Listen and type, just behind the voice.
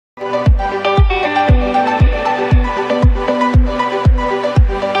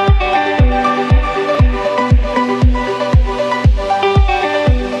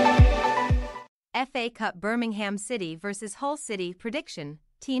Cup Birmingham City vs Hull City prediction,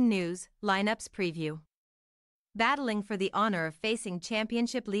 team news, lineups preview. Battling for the honor of facing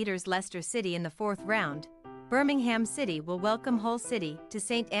championship leaders Leicester City in the fourth round, Birmingham City will welcome Hull City to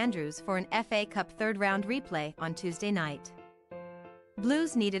St Andrews for an FA Cup third-round replay on Tuesday night.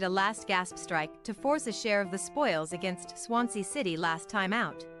 Blues needed a last-gasp strike to force a share of the spoils against Swansea City last time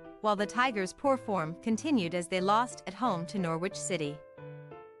out, while the Tigers' poor form continued as they lost at home to Norwich City.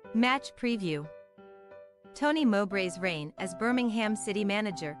 Match preview. Tony Mowbray's reign as Birmingham City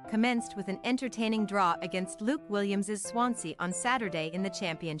manager commenced with an entertaining draw against Luke Williams' Swansea on Saturday in the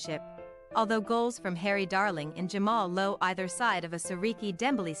Championship, although goals from Harry Darling and Jamal Lowe either side of a Siriki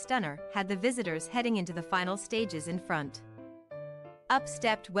Dembele stunner had the visitors heading into the final stages in front. Up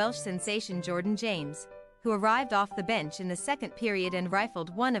stepped Welsh sensation Jordan James, who arrived off the bench in the second period and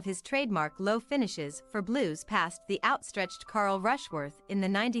rifled one of his trademark low finishes for Blues past the outstretched Carl Rushworth in the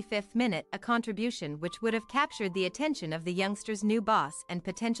 95th minute, a contribution which would have captured the attention of the youngster's new boss and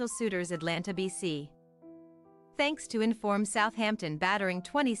potential suitors Atlanta BC. Thanks to informed Southampton battering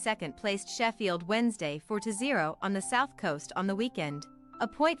 22nd-placed Sheffield Wednesday 4-0 on the South Coast on the weekend, a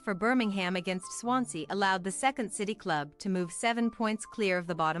point for Birmingham against Swansea allowed the second City club to move 7 points clear of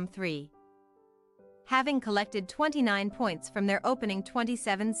the bottom three. Having collected 29 points from their opening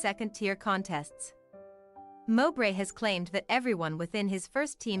 27 second-tier contests. Mowbray has claimed that everyone within his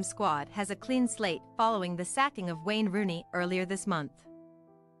first-team squad has a clean slate following the sacking of Wayne Rooney earlier this month.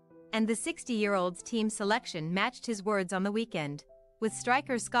 And the 60-year-old's team selection matched his words on the weekend, with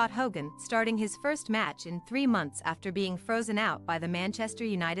striker Scott Hogan starting his first match in 3 months after being frozen out by the Manchester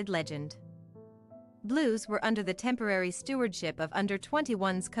United legend. Blues were under the temporary stewardship of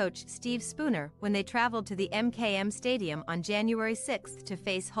under-21s coach Steve Spooner when they travelled to the MKM Stadium on January 6 to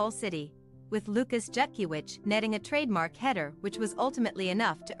face Hull City, with Lukas Jutkiewicz netting a trademark header which was ultimately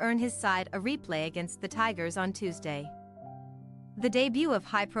enough to earn his side a replay against the Tigers on Tuesday. The debut of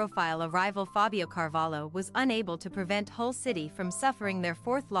high-profile rival Fabio Carvalho was unable to prevent Hull City from suffering their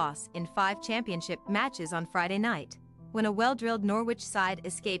fourth loss in 5 championship matches on Friday night, when a well-drilled Norwich side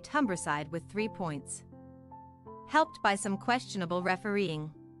escaped Humberside with 3 points. Helped by some questionable refereeing.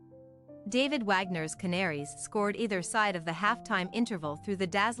 David Wagner's Canaries scored either side of the half-time interval through the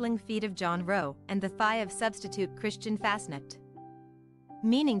dazzling feat of John Rowe and the thigh of substitute Christian Fasnacht.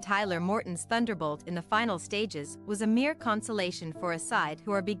 Meaning Tyler Morton's thunderbolt in the final stages was a mere consolation for a side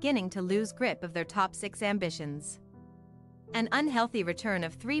who are beginning to lose grip of their top 6 ambitions. An unhealthy return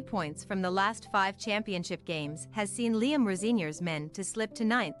of 3 points from the last 5 championship games has seen Liam Rosinier's men to slip to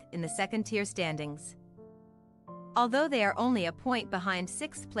 9th in the second-tier standings. Although they are only a point behind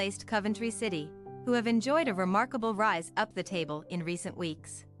 6th-placed Coventry City, who have enjoyed a remarkable rise up the table in recent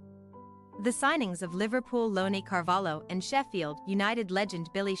weeks. The signings of Liverpool loanee Carvalho and Sheffield United legend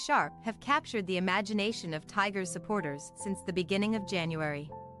Billy Sharp have captured the imagination of Tigers supporters since the beginning of January.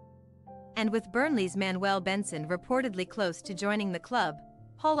 And with Burnley's Manuel Benson reportedly close to joining the club,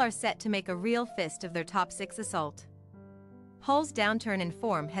 Hull are set to make a real fist of their top 6 assault. Hull's downturn in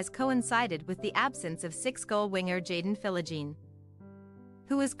form has coincided with the absence of 6-goal winger Jadon Philogene,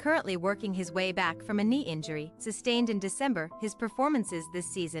 who is currently working his way back from a knee injury sustained in December. His performances this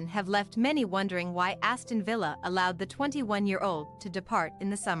season have left many wondering why Aston Villa allowed the 21-year-old to depart in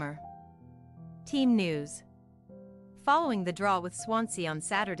the summer. Team news. Following the draw with Swansea on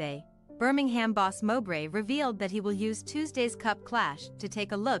Saturday, Birmingham boss Mowbray revealed that he will use Tuesday's cup clash to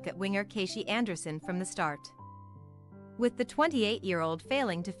take a look at winger Casey Anderson from the start, with the 28-year-old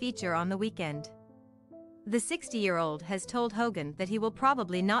failing to feature on the weekend. The 60-year-old has told Hogan that he will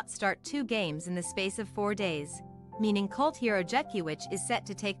probably not start 2 games in the space of 4 days, meaning cult hero Jutkiewicz is set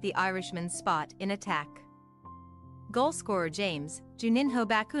to take the Irishman's spot in attack. Goalscorer James, Juninho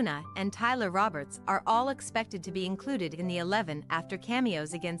Bakuna and Tyler Roberts are all expected to be included in the 11 after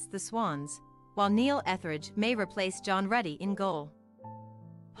cameos against the Swans, while Neil Etheridge may replace John Ruddy in goal.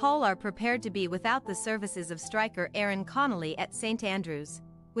 Hull are prepared to be without the services of striker Aaron Connolly at St Andrews,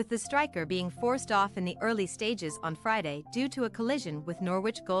 with the striker being forced off in the early stages on Friday due to a collision with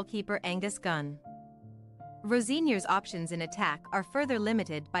Norwich goalkeeper Angus Gunn. Rosinier's options in attack are further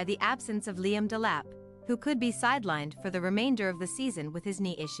limited by the absence of Liam Delap, who could be sidelined for the remainder of the season with his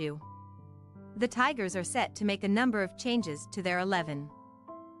knee issue. The Tigers are set to make a number of changes to their 11.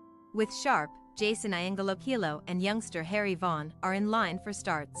 With Sharp, Jason Iangelo and youngster Harry Vaughan are in line for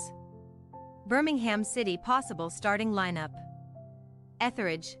starts. Birmingham City possible starting lineup: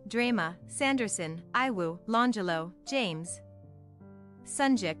 Etheridge, Drema, Sanderson, Iwu, Longelo, James,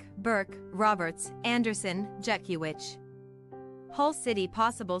 Sunjic, Burke, Roberts, Anderson, Jutkiewicz. Hull City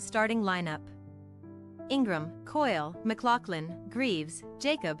possible starting lineup: Ingram, Coyle, McLaughlin, Greaves,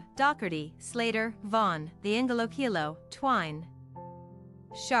 Jacob, Docherty, Slater, Vaughan, the Kilo, Twine.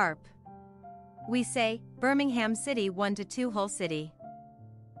 Sharp. We say, Birmingham City 1-2 Hull City.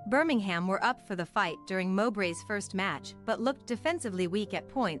 Birmingham were up for the fight during Mowbray's first match but looked defensively weak at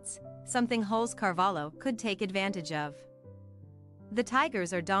points, something Hull's Carvalho could take advantage of. The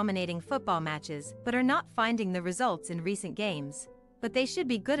Tigers are dominating football matches but are not finding the results in recent games, but they should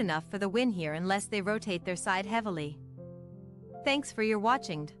be good enough for the win here unless they rotate their side heavily. Thanks for your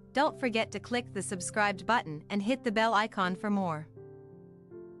watching. Don't forget to click the subscribed button and hit the bell icon for more.